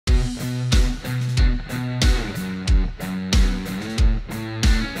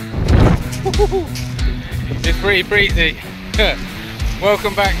It's pretty breezy.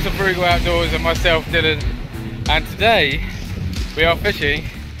 Welcome back to Frugal Outdoors and myself, Dylan. And today we are fishing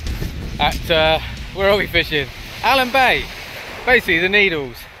at, where are we fishing? Alum Bay. Basically the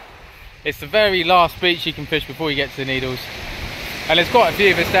Needles. It's the very last beach you can fish before you get to the Needles. And there's quite a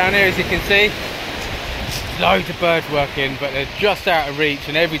few of us down here, as you can see. Loads of birds working, but they're just out of reach,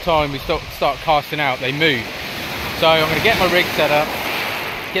 and every time we start casting out, they move. So I'm going to get my rig set up,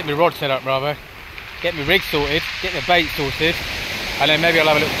 get my rod set up rather, get my rig sorted, get the bait sorted, and then maybe I'll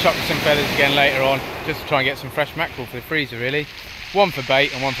have a little chuck with some feathers again later on, just to try and get some fresh mackerel for the freezer really. One for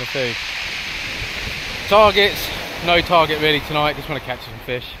bait and one for food. Targets, no target really tonight, just want to catch some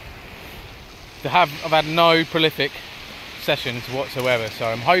fish. I've had no prolific sessions whatsoever, so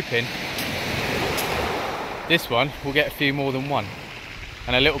I'm hoping this one will get a few more than one,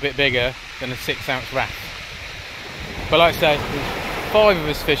 and a little bit bigger than a 6-ounce wrasse. But like I say, there's 5 of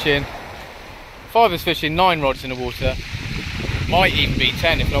us fishing, 9 rods in the water. Might even be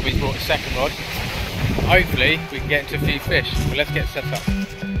 10 if Nobby's brought a second rod. Hopefully we can get into a few fish, but let's get set up.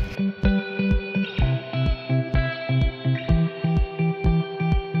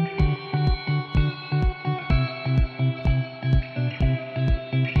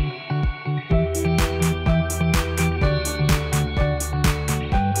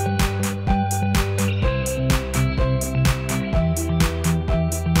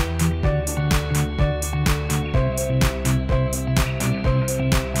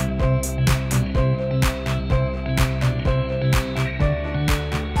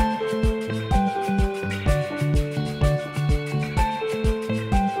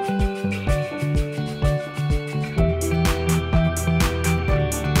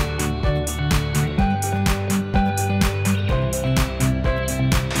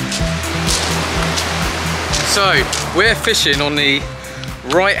 So we're fishing on the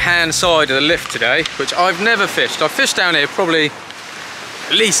right hand side of the lift today, which I've never fished. I've fished down here probably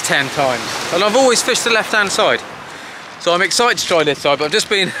at least 10 times, and I've always fished the left hand side. So I'm excited to try this side, but I've just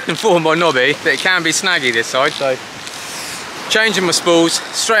been informed by Nobby that it can be snaggy this side. So changing my spools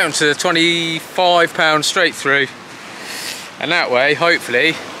straight onto the 25 pound straight through, and that way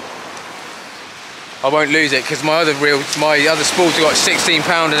hopefully I won't lose it, because my other spools have got 16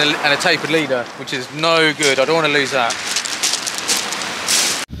 pound and a tapered leader, which is no good. I don't want to lose that.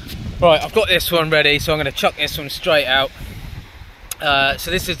 Right, I've got this one ready, so I'm going to chuck this one straight out.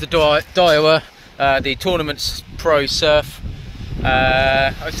 So this is the Daiwa, the Tournaments Pro Surf. So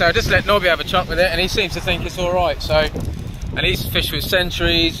I just let Nobby have a chuck with it, and he seems to think it's all right. So, and he's fished with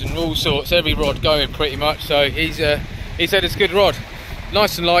centuries and all sorts, every rod going pretty much. So he said it's a good rod,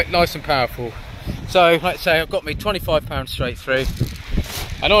 nice and light, nice and powerful. So let's say I've got me 25 pounds straight through,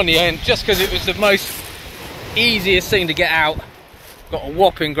 and on the end, just because it was the most easiest thing to get out, got a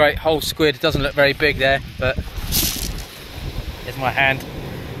whopping great whole squid. It doesn't look very big there, but here's my hand.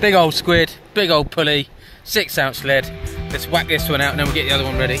 Big old squid, big old pulley, 6-ounce lead. Let's whack this one out and then we'll get the other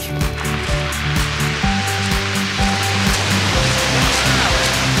one ready.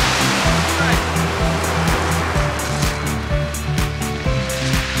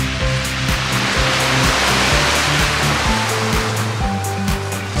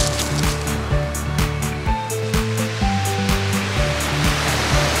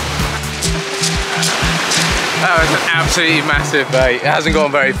 That was an absolutely massive bait. It hasn't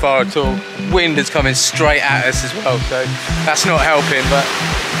gone very far at all. Wind is coming straight at us as well, so that's not helping, but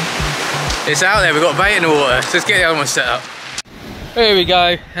it's out there. We've got bait in the water, so let's get the other one set up. Here we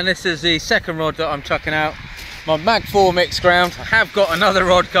go, and this is the second rod that I'm chucking out. My Mag 4 mixed ground. I have got another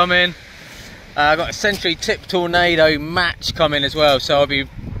rod coming. I've got a Century Tip Tornado match coming as well, so I'll be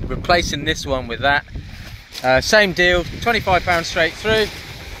replacing this one with that. Same deal, 25 pounds straight through.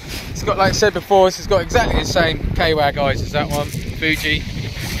 It's got, like I said before, it's got exactly the same K-Wag eyes as that one, Fuji.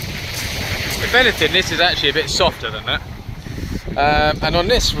 If anything, this is actually a bit softer than that. And on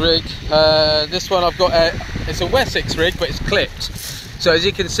this rig, this one I've got, it's a Wessex rig, but it's clipped. So as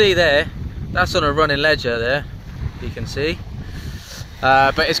you can see there, that's on a running ledger there, you can see.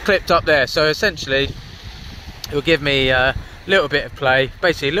 But it's clipped up there, so essentially it will give me a little bit of play,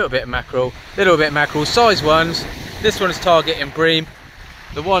 basically a little bit of mackerel, size ones. This one is targeting bream.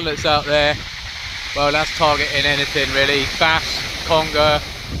 The one that's out there, well, that's targeting anything really, bass, conger,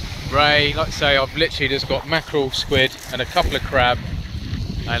 ray. Like I say, I've literally just got mackerel, squid and a couple of crab,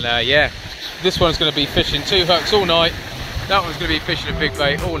 and yeah, this one's going to be fishing 2 hooks all night, that one's going to be fishing a big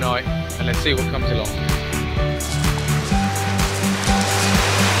bait all night, and let's see what comes along.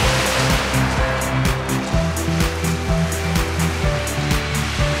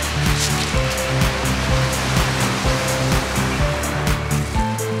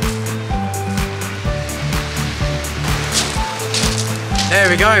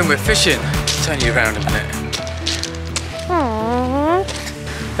 we go, and we're fishing. Turn you around a minute.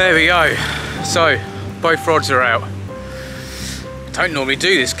 There we go. So, both rods are out. Don't normally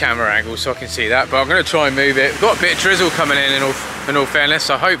do this camera angle so I can see that, but I'm going to try and move it. We've got a bit of drizzle coming in all fairness,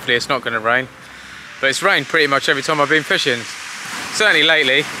 so hopefully it's not going to rain. But it's rained pretty much every time I've been fishing. Certainly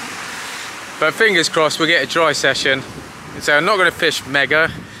lately. But fingers crossed we'll get a dry session. So I'm not going to fish mega.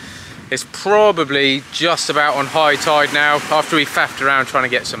 It's probably just about on high tide now, after we faffed around trying to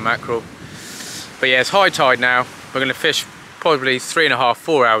get some mackerel. But yeah, it's high tide now. We're going to fish probably 3.5,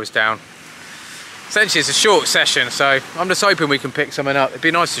 4 hours down. Essentially it's a short session, so I'm just hoping we can pick something up. It'd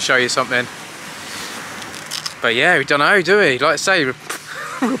be nice to show you something. But yeah, we don't know, do we? Like I say,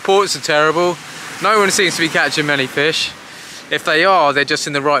 reports are terrible. No one seems to be catching many fish. If they are, they're just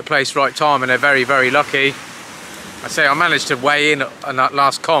in the right place, right time, and they're very, very lucky. I say I managed to weigh in on that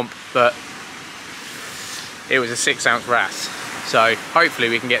last comp, but it was a 6-ounce wrasse. So hopefully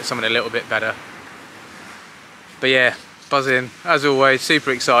we can get something a little bit better. But yeah, buzzing, as always,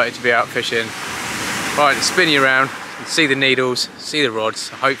 super excited to be out fishing. Right, spin you around, see the needles, see the rods,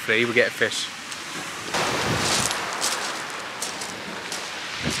 hopefully we'll get a fish.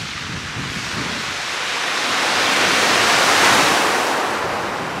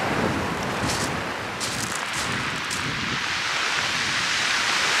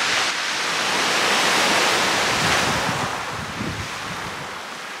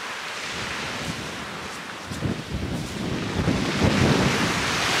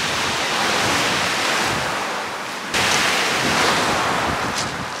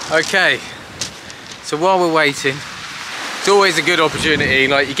 Okay, so while we're waiting, it's always a good opportunity.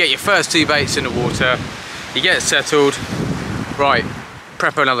 Like, you get your first 2 baits in the water, you get settled, right,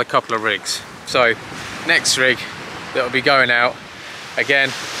 prep another couple of rigs. So next rig that'll be going out, again,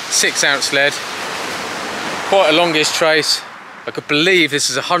 6-ounce lead, quite a longish trace. I could believe this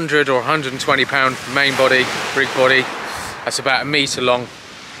is 100 or 120 pound main body, rig body. That's about 1 metre long,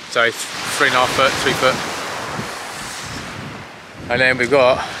 so 3.5 foot, 3 foot. And then we've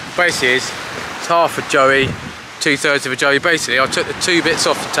got, basically it's half a joey, 2/3 of a joey. Basically I took the 2 bits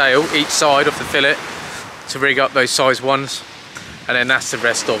off the tail, each side of the fillet, to rig up those size 1s, and then that's the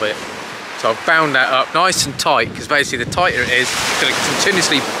rest of it. So I've bound that up nice and tight, because basically the tighter it is, it's going to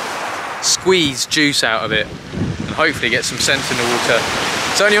continuously squeeze juice out of it, and hopefully get some scent in the water.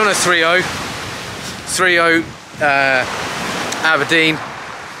 It's only on a 3.0 Aberdeen,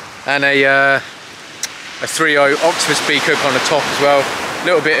 and a 3.0 Octopus beak hook on the top as well. A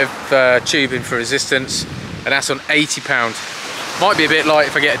little bit of tubing for resistance, and that's on 80 pound. Might be a bit light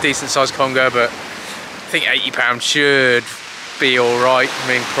if I get a decent sized conger, but I think 80 pound should be alright. I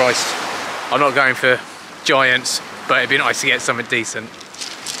mean, Christ, I'm not going for giants, but it'd be nice to get something decent.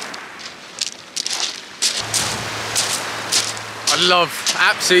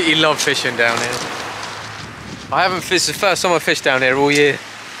 Absolutely love fishing down here. I haven't fished, the first time I fished down here all year.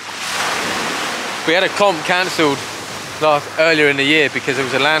 We had a comp cancelled earlier in the year because there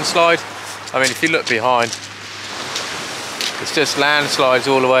was a landslide. I mean, if you look behind, it's just landslides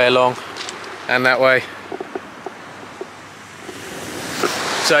all the way along and that way.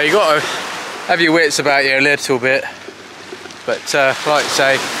 So you got to have your wits about you a little bit. But like I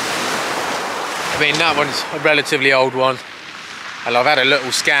say, I mean, that one's a relatively old one, and I've had a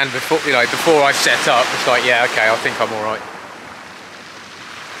little scan before, you know, before I set up. It's like, yeah, okay, I think I'm all right.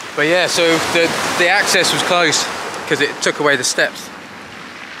 But yeah, so the access was closed because it took away the steps,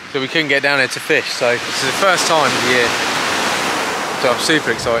 so we couldn't get down there to fish. So this is the first time of the year, so I'm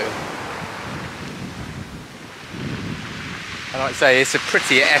super excited. And like I say, it's a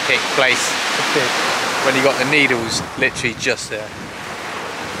pretty epic place to fish when you got the needles literally just there.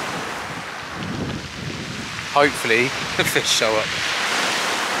 Hopefully the fish show up.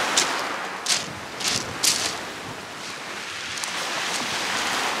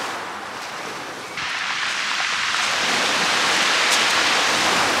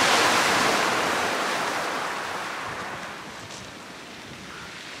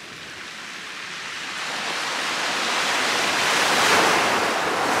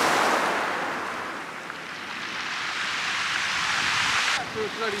 For a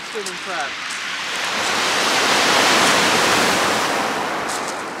bloody swimming crab.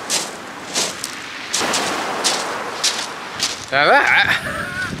 Now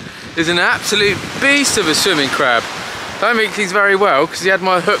that is an absolute beast of a swimming crab. Don't think he's very well because he had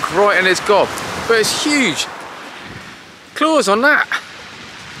my hook right in his gob, but it's huge. Claws on that.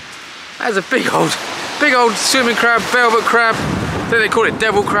 That's a big old swimming crab, velvet crab. I think they call it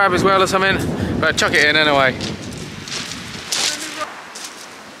devil crab as well or something, but chuck it in anyway.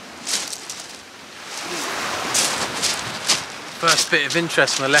 First bit of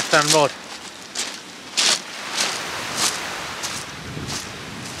interest on the left-hand rod.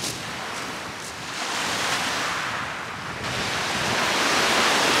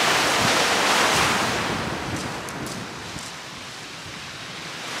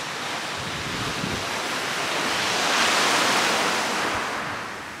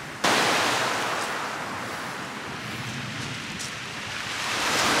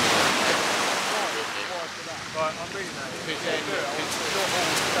 Right, I'm reading that. Because not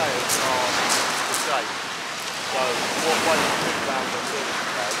all scales are the same. So what weight you put down on the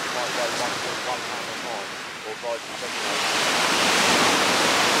scale, you might go 1.1 pound or more, or vice versa.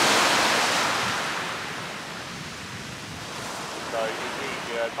 So it's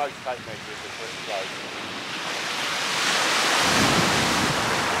easier. Most tape measures are pretty close.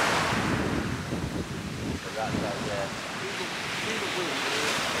 So that's yeah. See the wheel.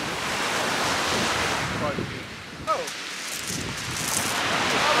 Oh.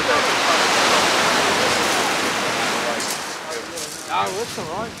 Oh, that's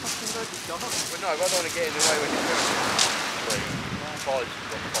alright. But no, I don't want to get in the way when you're doing 5's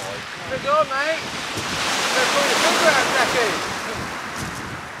got 5. Good on, mate. Let's pull your finger out, Jackie.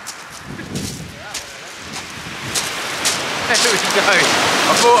 There we go.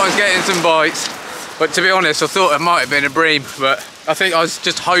 I thought I was getting some bites, but to be honest, I thought it might have been a bream, but I think I was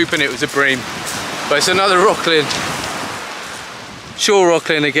just hoping it was a bream. But it's another rockling. Shore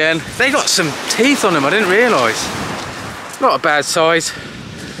rockling again. They got some teeth on them, I didn't realise. Not a bad size,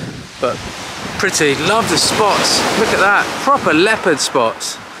 but pretty. Love the spots. Look at that. Proper leopard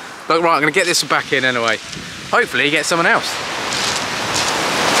spots. Look, right, I'm going to get this back in anyway. Hopefully get someone else.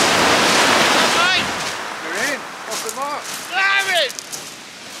 You're in. Off the mark. Larry!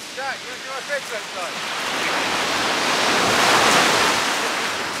 Jack, you want to do my fish next time?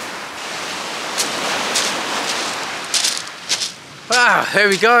 Ah, there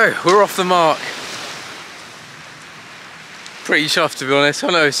we go. We're off the mark. Pretty chuffed, to be honest. I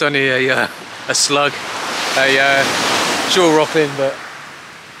know it's only a slug, a shore rockling, but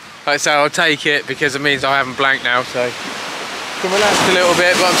like I say, I'll take it because it means I haven't blanked now, so I can relax a little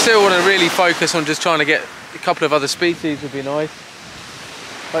bit. But I'm still want to really focus on just trying to get a couple of other species. Would be nice.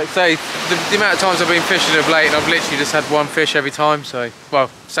 Like I say, the amount of times I've been fishing of late, and I've literally just had one fish every time. So, well,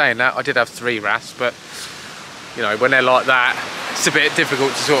 saying that, I did have 3 wrasse, but you know, when they're like that, it's a bit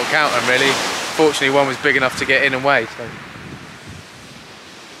difficult to sort of count them really. Fortunately, one was big enough to get in and weigh. So.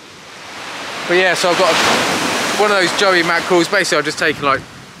 But yeah, so I've got one of those Joey mackerels. Basically, I've just taken like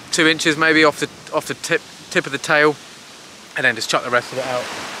 2 inches maybe off the tip of the tail, and then just chuck the rest of it out.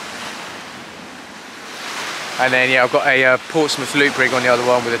 And then yeah, I've got a Portsmouth loop rig on the other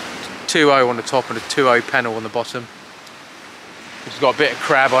one with a 2.0 on the top and a 2.0 pennel on the bottom. It's got a bit of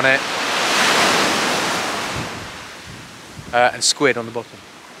crab on it. And squid on the bottom.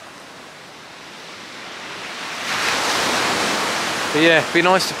 But yeah, it'd be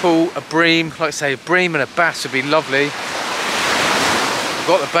nice to pull a bream. Like I say, a bream and a bass would be lovely. I've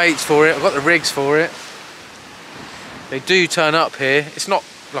got the baits for it, I've got the rigs for it. They do turn up here. It's not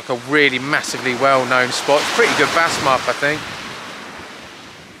like a really massively well-known spot. It's a pretty good bass mark, I think.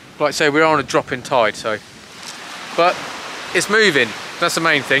 Like I say, we're on a dropping tide, so. But it's moving, that's the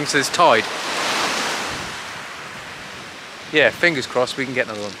main thing, so there's tide. Yeah, fingers crossed we can get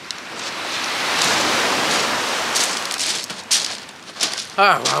another one.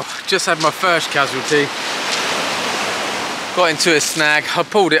 Oh well, just had my first casualty. Got into a snag. I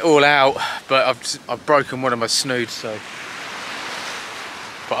pulled it all out, but I've broken one of my snoods, so.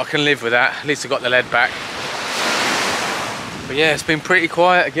 But I can live with that. At least I got the lead back. But yeah, it's been pretty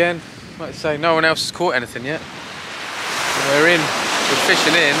quiet again. Like I say, no one else has caught anything yet. We're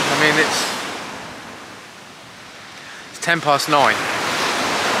fishing in. I mean, it's 9:10.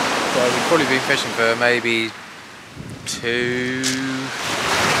 So we've probably been fishing for maybe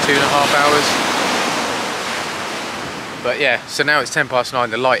 2.5 hours. But yeah, so now it's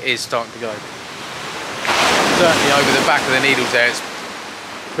 9:10. The light is starting to go. Certainly over the back of the needles there, it's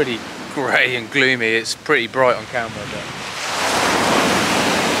pretty grey and gloomy. It's pretty bright on camera.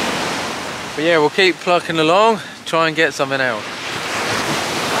 But yeah, we'll keep plucking along, try and get something else.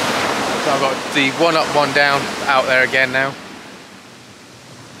 So I've got the 1 up, 1 down out there again now.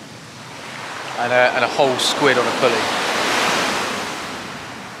 And a whole squid on a pulley.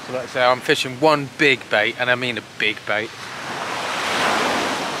 So like I say, I'm fishing 1 big bait, and I mean a big bait.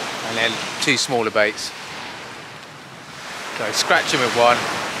 And then 2 smaller baits. So scratching with one,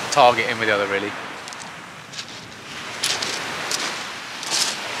 targeting with the other really.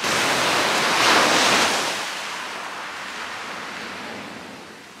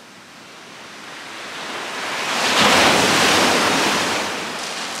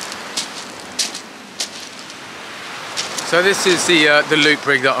 So this is the loop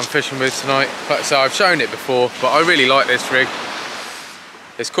rig that I'm fishing with tonight. Like I say, I've shown it before, but I really like this rig.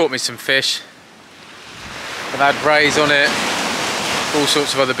 It's caught me some fish. I've had rays on it, all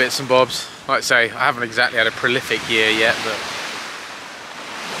sorts of other bits and bobs. Like I say, I haven't exactly had a prolific year yet, but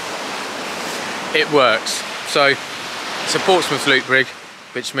it works. So it's a Portsmouth loop rig,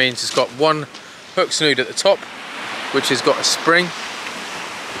 which means it's got one hook snood at the top, which has got a spring.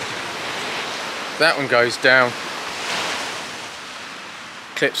 That one goes down,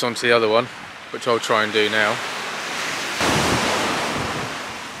 clips onto the other one, which I'll try and do now.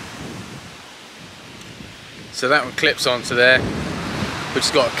 So that one clips onto there, which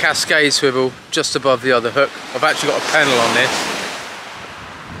has got a cascade swivel just above the other hook. I've actually got a panel on this.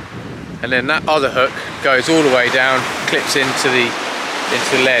 And then that other hook goes all the way down, clips into the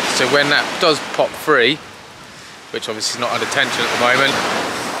lead. So when that does pop free, which obviously is not under tension at the moment,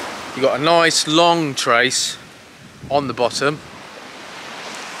 you've got a nice long trace on the bottom,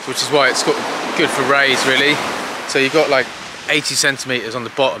 which is why it's got good for rays really. So you've got like 80 centimeters on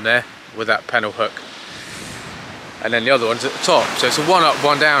the bottom there with that panel hook. And then the other one's at the top. So it's a one up,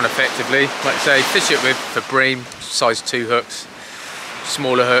 one down effectively. Like I say, fish it with for bream, size 2 hooks,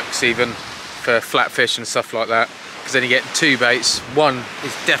 smaller hooks even for flatfish and stuff like that. Because then you get 2 baits. One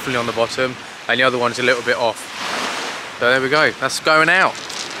is definitely on the bottom and the other one's a little bit off. So there we go, that's going out.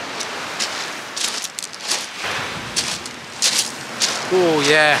 Oh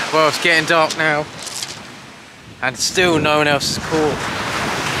yeah, well it's getting dark now. And still no one else is caught.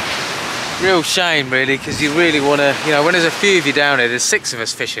 Real shame really, because you really want to, you know, when there's a few of you down here, there's 6 of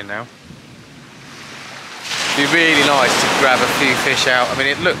us fishing now. It'd be really nice to grab a few fish out. I mean,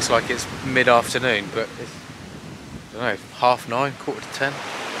 it looks like it's mid-afternoon, but it's, I don't know, 9:30, 9:45.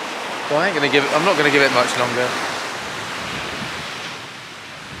 So I ain't gonna give it, I'm not gonna give it much longer.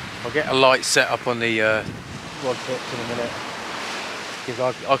 I'll get a light set up on the rod tips in a minute, because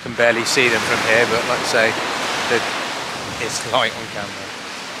I can barely see them from here, but like I say, it's light on camera.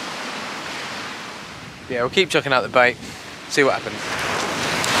 Yeah, we'll keep chucking out the bait, see what happens.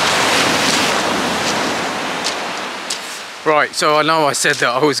 Right, so I know I said that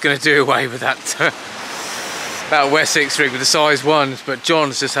I was going to do away with that that Wessex rig with the size 1s, but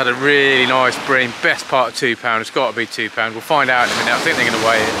John's just had a really nice bream, best part of £2, it's got to be £2. We'll find out in a minute, I think they're going to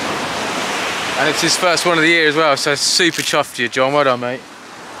weigh it. And it's his first one of the year as well, so super chuffed for you, John, well done mate.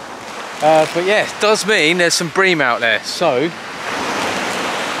 But yeah, it does mean there's some bream out there, so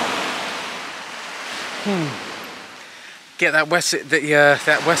get that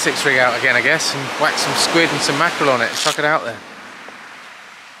Wessex rig out again, I guess, and whack some squid and some mackerel on it and chuck it out there.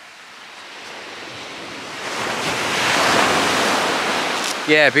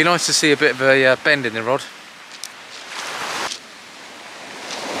 Yeah, it'd be nice to see a bit of a bend in the rod.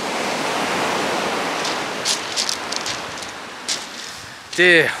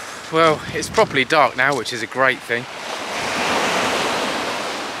 Dear, well, it's properly dark now, which is a great thing.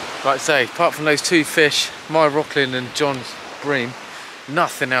 Like I say, apart from those 2 fish, my Rocklin and John's bream,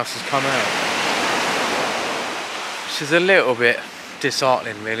 nothing else has come out. Which is a little bit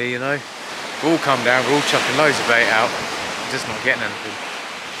disheartening really, you know. We've all come down, we're all chucking loads of bait out, just not getting anything.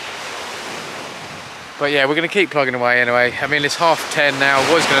 But yeah, we're going to keep plugging away anyway. I mean, it's 10:30 now,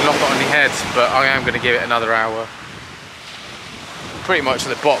 I was going to lock it on the head, but I am going to give it another hour. Pretty much at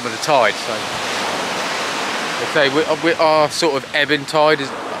the bottom of the tide, so. Like I say, our sort of ebbing tide is,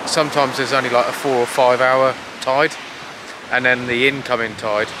 sometimes there's only like a 4 or 5 hour tide, and then the incoming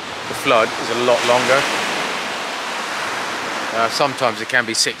tide, the flood, is a lot longer. Sometimes it can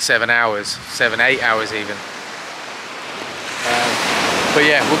be 6-7 hours, 7-8 hours even. But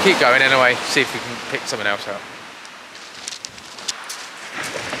yeah, we'll keep going anyway, see if we can pick something else out.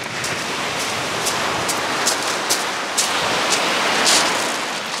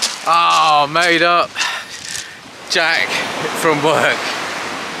 Oh, made up. Jack from work.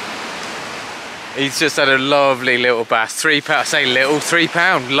 He's just had a lovely little bass, £3, I say little,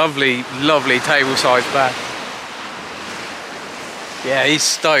 £3, lovely, lovely table sized bass. Yeah, he's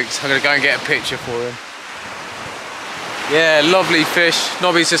stoked. I'm gonna go and get a picture for him. Yeah, lovely fish.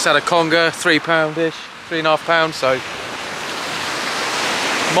 Nobby's just had a conger, £3-ish, £3.5, so.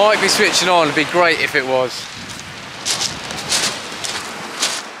 Might be switching on, it'd be great if it was.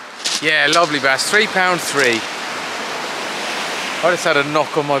 Yeah, lovely bass, £3.3. I just had a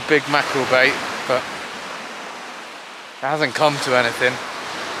knock on my big mackerel bait, but it hasn't come to anything.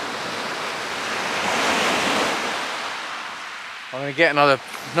 I'm gonna get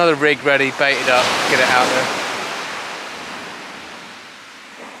another rig ready, baited up, get it out there.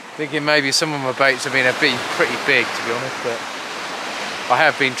 Thinking maybe some of my baits have been pretty big, to be honest, but I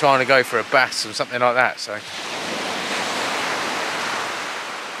have been trying to go for a bass or something like that, so.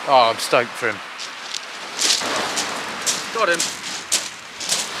 Oh, I'm stoked for him. Got him.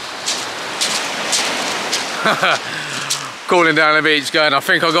 Calling down the beach going, I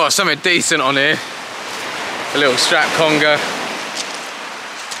think I got something decent on here. A little strap conger.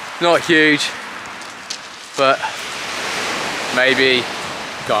 Not huge, but maybe,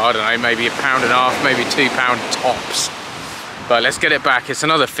 God, I don't know, maybe £1.5 pounds, maybe £2 tops. But let's get it back. It's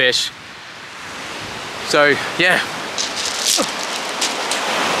another fish. So yeah.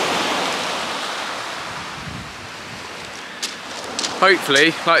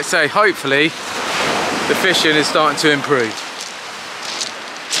 Hopefully, like I say, hopefully the fishing is starting to improve.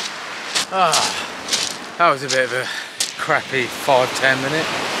 That was a bit of a crappy 5-10 minute.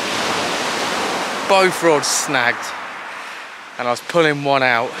 Both rods snagged, and I was pulling one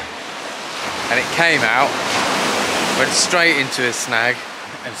out, and it came out, went straight into a snag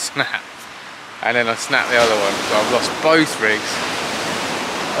and snapped, and then I snapped the other one, so I've lost both rigs.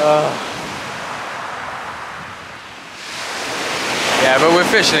 Yeah, but we're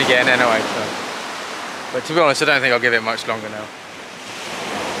fishing again anyway. So. But to be honest, I don't think I'll give it much longer now.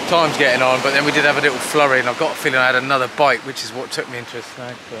 Time's getting on, but then we did have a little flurry, and I've got a feeling I had another bite, which is what took me into a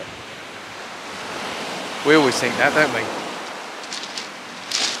snag. But we always think that, don't we?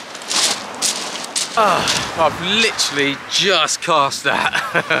 I've literally just cast that.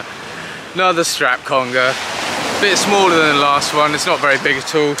 Another strap conger. A bit smaller than the last one. It's not very big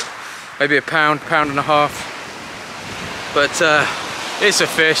at all. Maybe £1, £1.5. But it's a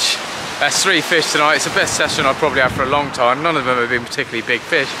fish. That's 3 fish tonight. It's the best session I've probably had for a long time. None of them have been particularly big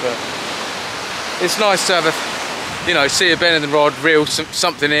fish, but it's nice to have a, you know, see a bend in the rod, reel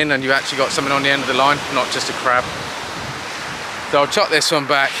something in, and you've actually got something on the end of the line, not just a crab. So I'll chuck this one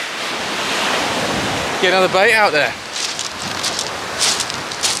back. Get another bait out there.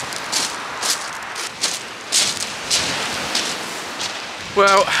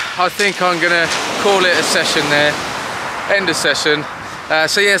 Well, I think I'm gonna call it a session there. End of session.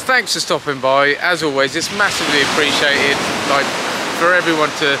 So yes, thanks for stopping by. As always, it's massively appreciated, like, for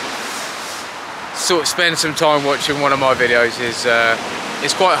everyone to sort of spend some time watching one of my videos. It's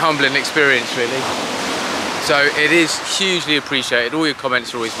quite a humbling experience, really. So it is hugely appreciated. All your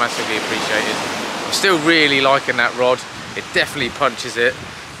comments are always massively appreciated. I'm still really liking that rod. It definitely punches it.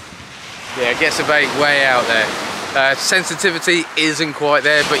 Yeah, it gets the bait way out there. Sensitivity isn't quite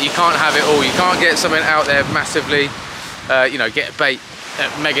there, but you can't have it all. You can't get something out there massively, you know, get a bait at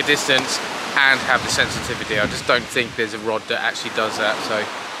mega distance and have the sensitivity. I just don't think there's a rod that actually does that. So,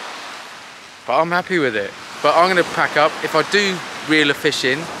 but I'm happy with it. But I'm going to pack up. If I do reel a fish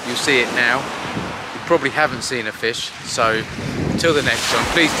in, you'll see it now. You probably haven't seen a fish. So until the next one,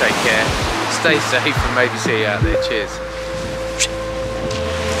 please take care, stay safe, and maybe see you out there. Cheers.